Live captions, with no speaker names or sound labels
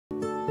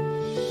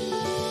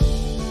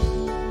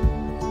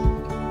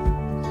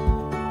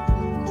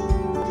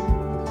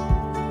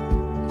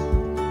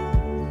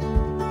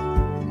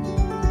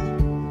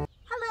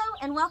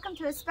and welcome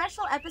to a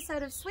special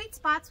episode of Sweet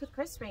Spots with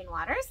Kris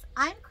Rainwaters.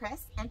 I'm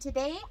Kris, and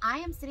today I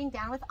am sitting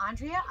down with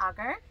Andrea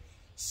Auger.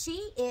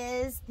 She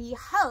is the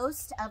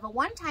host of a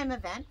one-time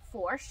event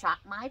for Shop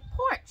My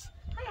Porch.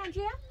 Hi,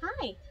 Andrea.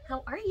 Hi.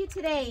 How are you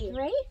today?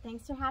 Great.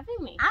 Thanks for having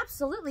me.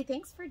 Absolutely.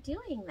 Thanks for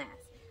doing this.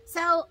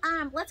 So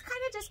let's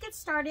kind of just get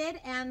started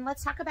and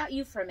let's talk about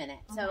you for a minute.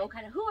 Okay. So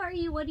kind of who are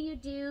you, what do you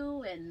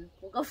do, and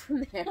we'll go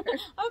from there.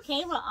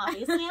 Okay, well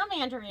obviously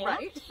I'm Andrea,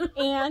 right?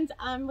 And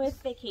I'm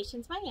with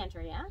Vacations by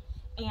Andrea,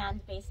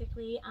 and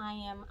basically I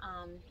am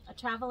a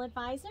travel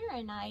advisor,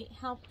 and I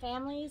help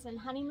families and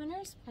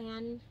honeymooners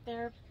plan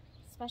their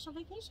special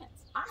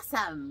vacations.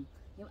 Awesome.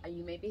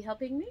 You may be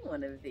helping me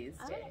one of these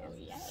days. Oh,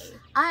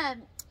 yay.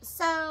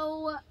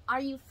 So are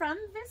you from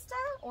Vista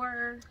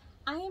or?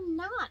 I am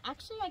not.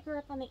 Actually, I grew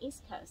up on the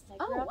East Coast. I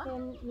grew up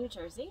in New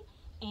Jersey,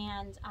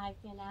 and I've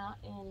been out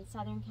in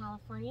Southern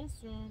California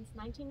since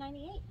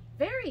 1998.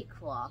 Very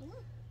cool. Yeah.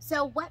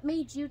 So what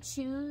made you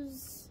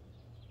choose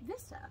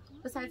Vista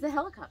besides the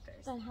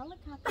helicopters? The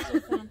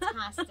helicopters are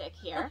fantastic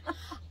here.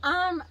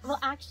 Well,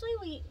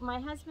 actually, my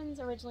husband's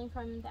originally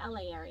from the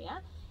LA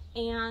area,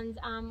 and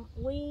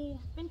we've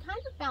been kind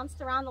of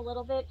bounced around a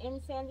little bit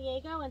in San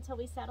Diego until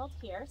we settled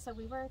here. So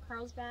we were in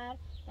Carlsbad,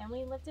 then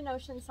we lived in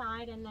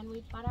Oceanside, and then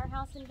we bought our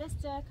house in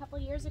Vista a couple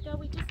years ago.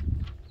 We just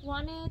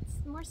wanted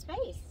more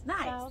space.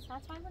 Nice. So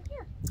that's why we're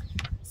here.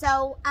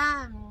 So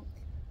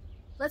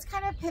let's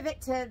kind of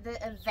pivot to the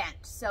event.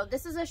 So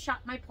this is a Shop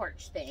My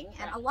Porch thing,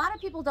 and a lot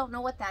of people don't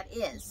know what that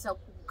is. So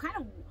kind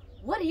of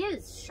what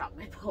is Shop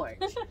My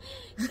Porch?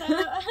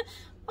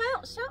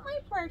 Well, Shop My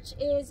Porch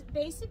is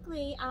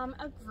basically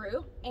a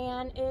group,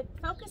 and it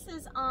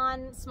focuses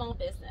on small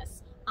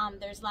business.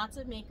 There's lots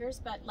of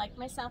makers, but like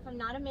myself, I'm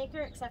not a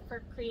maker except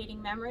for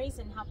creating memories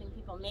and helping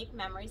people make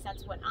memories.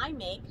 That's what I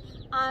make.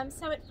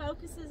 So it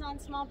focuses on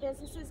small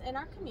businesses in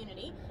our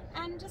community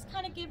and just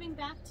kind of giving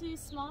back to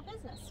small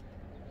business.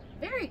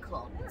 Very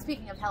cool. Yeah.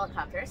 Speaking of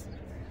helicopters,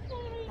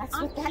 that's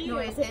what that cute.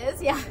 noise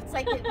is. Yeah, it's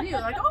like you're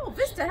like, oh,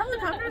 Vista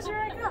helicopters, here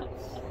I go.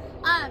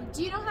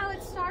 Do you know how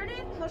it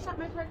started?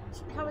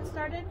 How it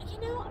started?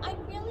 You know, I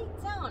really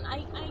don't.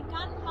 I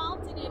got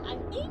involved in it, I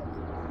think,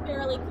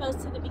 fairly close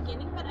to the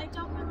beginning, but I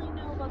don't really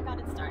know what got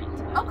it started.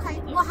 Okay.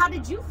 Well, how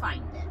did you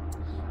find it?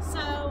 So,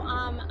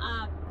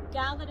 a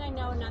gal that I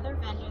know, another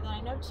vendor that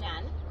I know,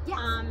 Jen,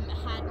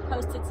 had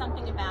posted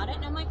something about it,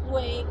 and I'm like,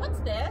 wait, what's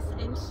this?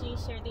 And she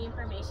shared the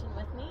information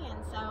with me, and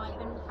so I've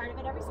been part of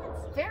it ever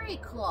since. Very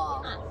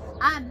cool.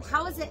 Yeah.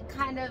 How has it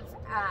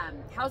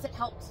how has it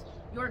helped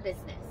your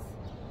business?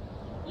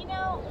 You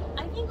know,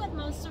 I think with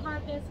most of our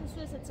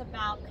businesses, it's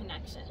about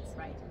connections.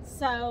 Right.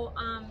 So,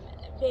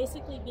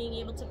 basically being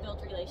able to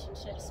build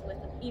relationships with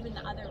even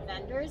the other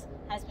vendors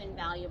has been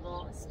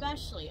valuable,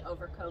 especially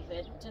over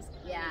COVID, just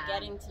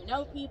getting to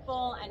know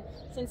people. And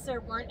since there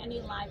weren't any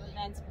live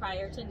events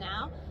prior to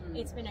now,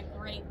 it's been a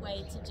great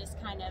way to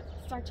just kind of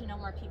start to know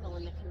more people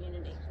in the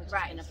community, which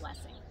has been a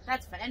blessing.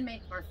 That's fun, and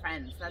make more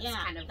friends. That's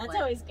kind of that's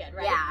always good,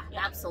 right?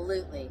 Yeah,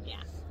 absolutely.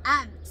 Yeah.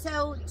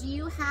 So do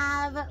you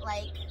have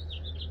like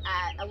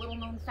a little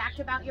known fact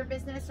about your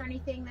business or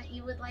anything that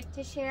you would like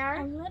to share?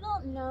 A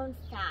little known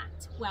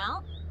fact.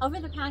 Well, over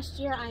the past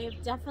year, I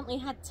have definitely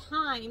had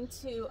time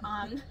to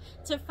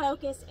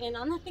focus in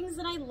on the things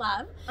that I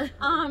love.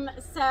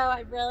 So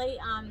I really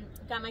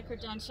got my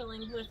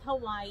credentialing with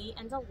Hawaii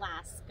and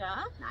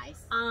Alaska.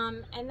 Nice.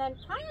 And then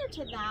prior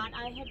to that,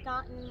 I had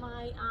gotten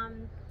my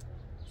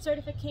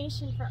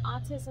certification for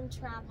autism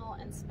travel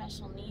and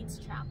special needs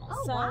travel.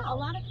 Oh, so wow. a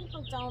lot of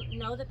people don't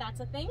know that that's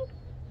a thing,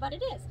 but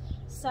it is.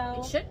 So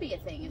it should be a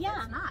thing if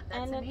it's not.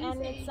 That's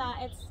amazing.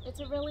 And it's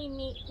a really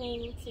neat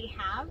thing to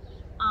have,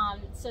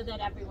 so that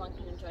everyone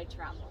can enjoy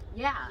travel.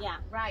 Yeah. Yeah.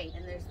 Right.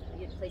 And there's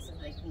places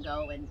they can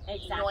go and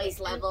noise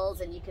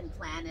levels, and you can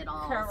plan it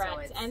all.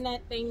 Correct. So and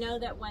that they know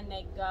that when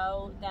they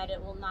go, that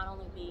it will not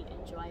only be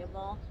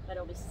enjoyable, but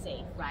it'll be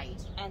safe.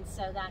 Right. And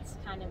so that's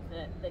kind of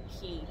the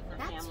key for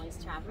families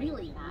traveling.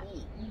 Really with that.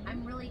 neat.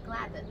 I'm really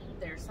glad that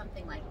there's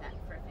something like that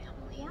for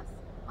families. Yes.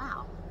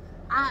 Wow.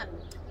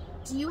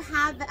 Do you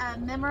have a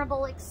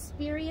memorable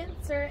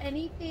experience or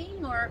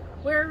anything? Or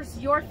where's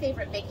your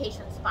favorite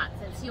vacation spot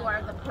since you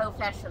are the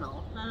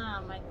professional?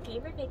 My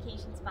favorite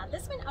vacation spot.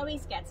 This one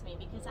always gets me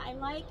because I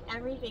like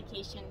every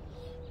vacation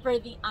for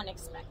the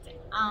unexpected.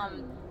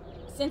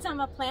 Since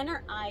I'm a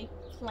planner, I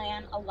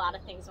plan a lot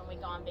of things when we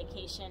go on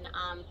vacation.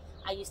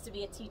 I used to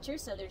be a teacher,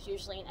 so there's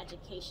usually an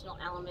educational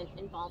element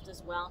involved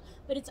as well.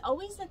 But it's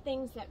always the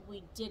things that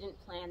we didn't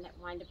plan that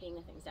wind up being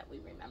the things that we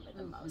remember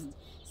the most.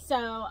 So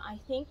I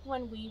think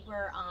when we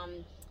were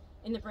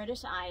in the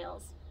British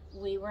Isles,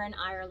 we were in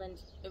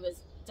Ireland. It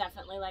was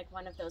definitely like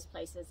one of those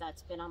places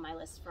that's been on my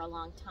list for a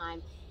long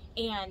time.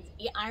 And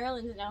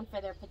Ireland is known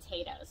for their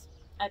potatoes.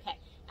 Okay,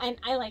 and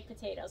I like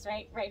potatoes,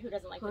 right? Right? Who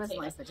doesn't like potatoes? Who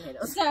doesn't like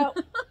potatoes? So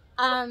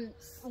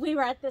we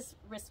were at this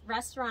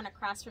restaurant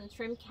across from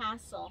Trim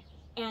Castle,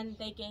 and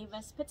they gave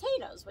us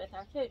potatoes with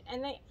our food.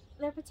 And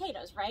they're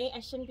potatoes, right? I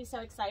shouldn't be so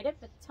excited,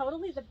 but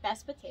totally the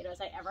best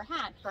potatoes I ever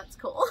had. That's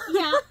cool.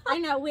 Yeah, I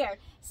know, weird.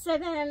 So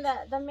then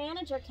the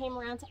manager came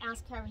around to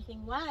ask how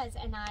everything was,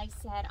 and I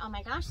said, oh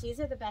my gosh, these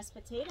are the best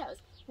potatoes.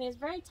 And he was a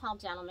very tall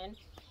gentleman,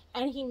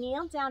 and he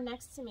kneeled down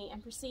next to me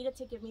and proceeded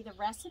to give me the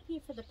recipe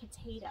for the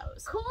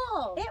potatoes.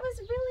 Cool. It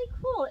was really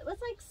cool. It was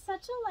like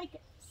such a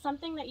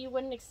something that you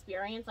wouldn't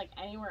experience like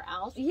anywhere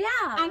else. Yeah.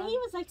 And he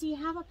was like, do you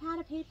have a pad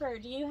of paper?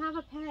 Do you have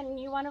a pen?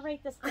 You want to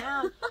write this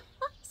down?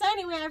 So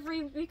anyway, I've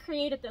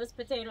recreated those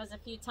potatoes a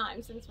few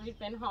times since we've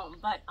been home.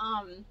 But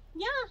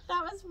yeah,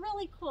 that was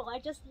really cool. I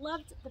just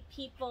loved the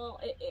people.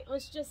 It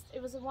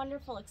was a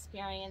wonderful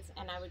experience,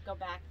 and I would go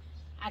back.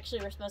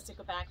 Actually, we're supposed to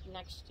go back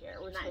next year.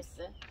 We're supposed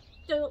to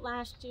do it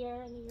last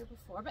year and the year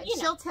before. But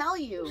she'll tell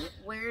you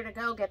where to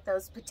go get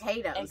those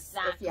potatoes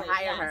exactly, if you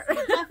hire her.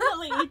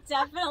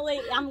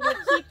 Definitely. I'm going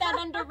to keep that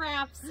under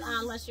wraps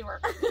unless you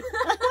work.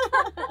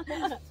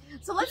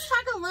 So let's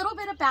talk a little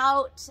bit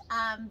about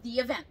the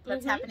event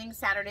that's happening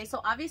Saturday.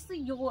 So obviously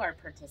you're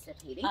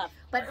participating,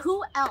 but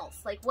who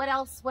else? Like what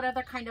else? What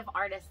other kind of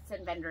artists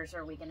and vendors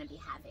are we going to be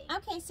having?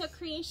 Okay, so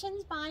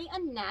Creations by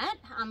Annette.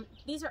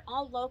 These are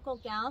all local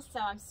gals, so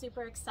I'm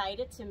super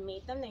excited to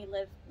meet them. They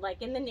live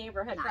like in the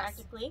neighborhood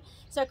practically.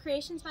 So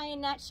Creations by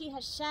Annette, she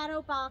has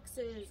shadow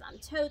boxes,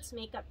 totes,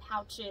 makeup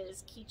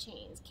pouches,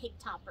 keychains, cake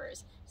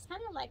toppers. It's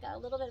kind of like a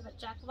little bit of a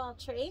jack of all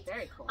trades.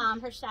 Very cool.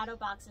 Her shadow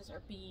boxes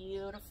are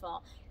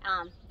beautiful.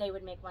 They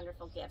would make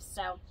wonderful gifts.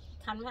 So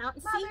come out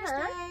and see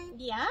her.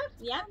 Yeah,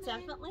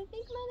 definitely.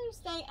 Big Mother's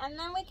Day. And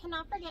then we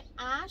cannot forget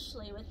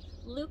Ashley with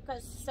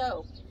Luca's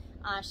soap.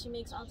 She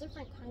makes all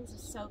different kinds of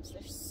soaps.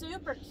 They're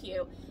super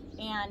cute.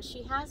 And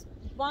she has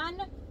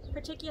one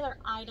particular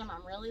item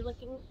I'm really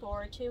looking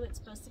forward to. It's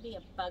supposed to be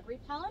a bug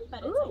repellent,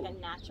 but it's like a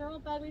natural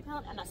bug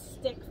repellent in a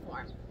stick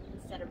form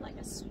instead of like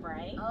a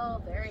spray. Oh,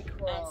 very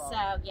cool. And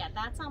so, yeah,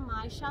 that's on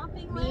my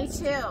shopping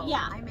list. Me too.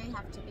 Yeah. I may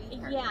have to be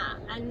here. Yeah,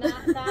 and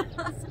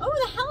that's, oh,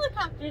 the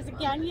helicopters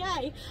again,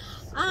 yay.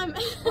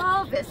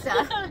 Oh,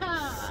 Vista.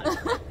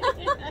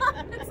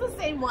 It's the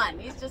same one.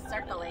 He's just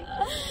circling.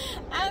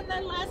 And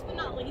then last but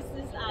not least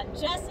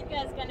is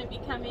Jessica is going to be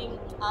coming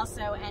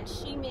also, and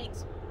she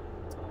makes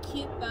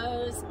cute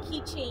bows,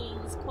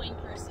 keychains, coin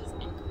purses,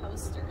 and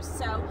coasters.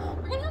 So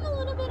we're going to have a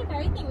little bit of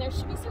everything. There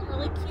should be some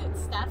really cute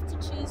stuff to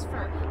choose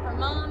for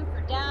mom,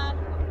 for dad,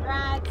 for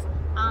grads,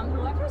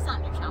 whoever's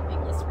on your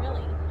shopping list,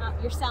 really.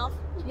 Yourself.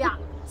 Yeah.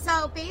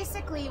 So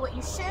basically what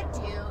you should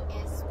do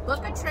is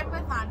book a trip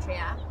with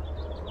Andrea,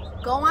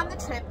 go on the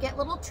trip, get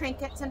little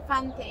trinkets and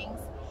fun things,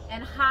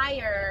 and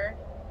hire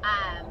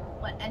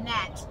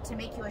Annette to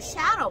make you a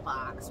shadow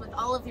box with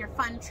all of your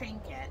fun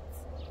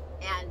trinkets.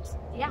 And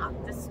yeah,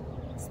 just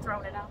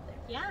throwing it out there.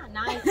 Yeah, no,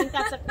 I think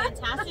that's a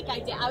fantastic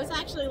idea. I was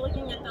actually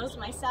looking at those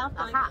myself,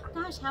 going,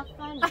 gosh, how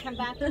fun to come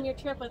back from your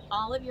trip with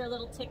all of your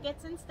little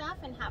tickets and stuff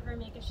and have her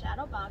make a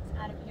shadow box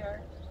out of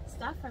your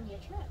stuff from your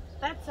trip.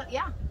 That's, I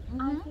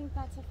think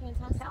that's a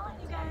fantastic idea.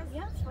 You guys,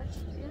 yeah. That's what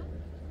you do.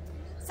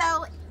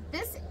 So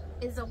this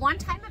is a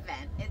one-time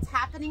event. It's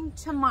happening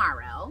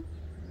tomorrow.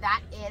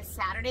 That is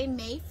Saturday,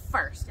 May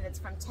 1st, and it's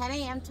from 10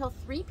 a.m. till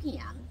 3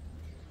 p.m.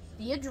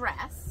 The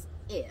address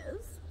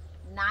is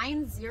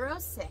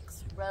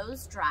 906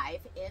 Rose Drive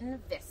in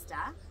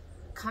Vista.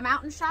 Come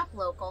out and shop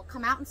local.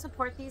 Come out and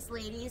support these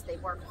ladies. They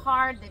work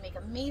hard. They make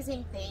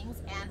amazing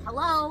things. And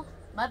hello,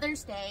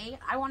 Mother's Day.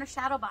 I want a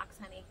shadow box,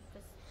 honey.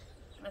 Just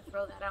gonna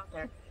throw that out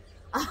there.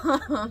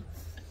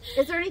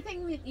 Is there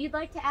anything you'd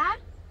like to add?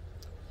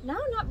 No,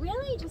 not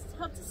really. Just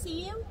hope to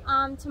see you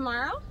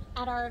tomorrow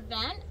at our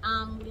event.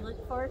 We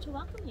look forward to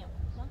welcoming you.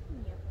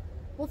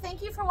 Well,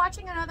 thank you for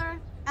watching another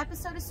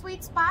episode of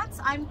Sweet Spots.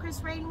 I'm Kris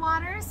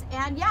Rainwaters,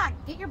 and yeah,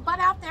 get your butt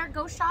out there.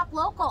 Go shop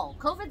local.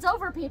 COVID's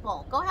over,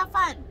 people. Go have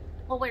fun.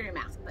 Well, wear your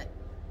mask, but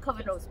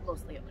COVID was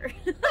mostly over.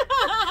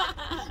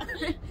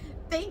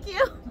 Thank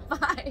you.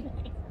 Bye.